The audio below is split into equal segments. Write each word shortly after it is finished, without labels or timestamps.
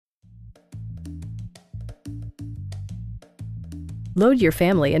Load your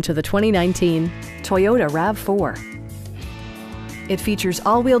family into the 2019 Toyota RAV4. It features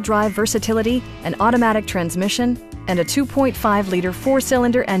all-wheel drive versatility, an automatic transmission, and a 2.5-liter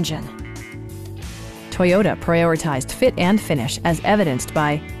four-cylinder engine. Toyota prioritized fit and finish as evidenced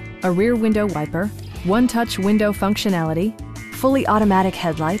by a rear window wiper, one-touch window functionality, fully automatic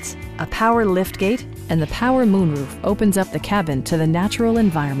headlights, a power liftgate, and the power moonroof opens up the cabin to the natural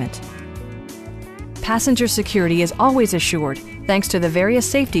environment. Passenger security is always assured thanks to the various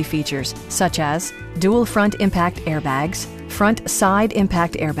safety features such as dual front impact airbags, front side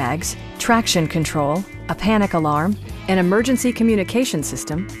impact airbags, traction control, a panic alarm, an emergency communication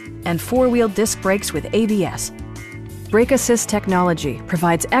system, and four-wheel disc brakes with ABS. Brake Assist technology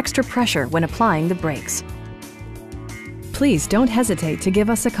provides extra pressure when applying the brakes. Please don't hesitate to give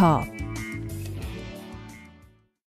us a call.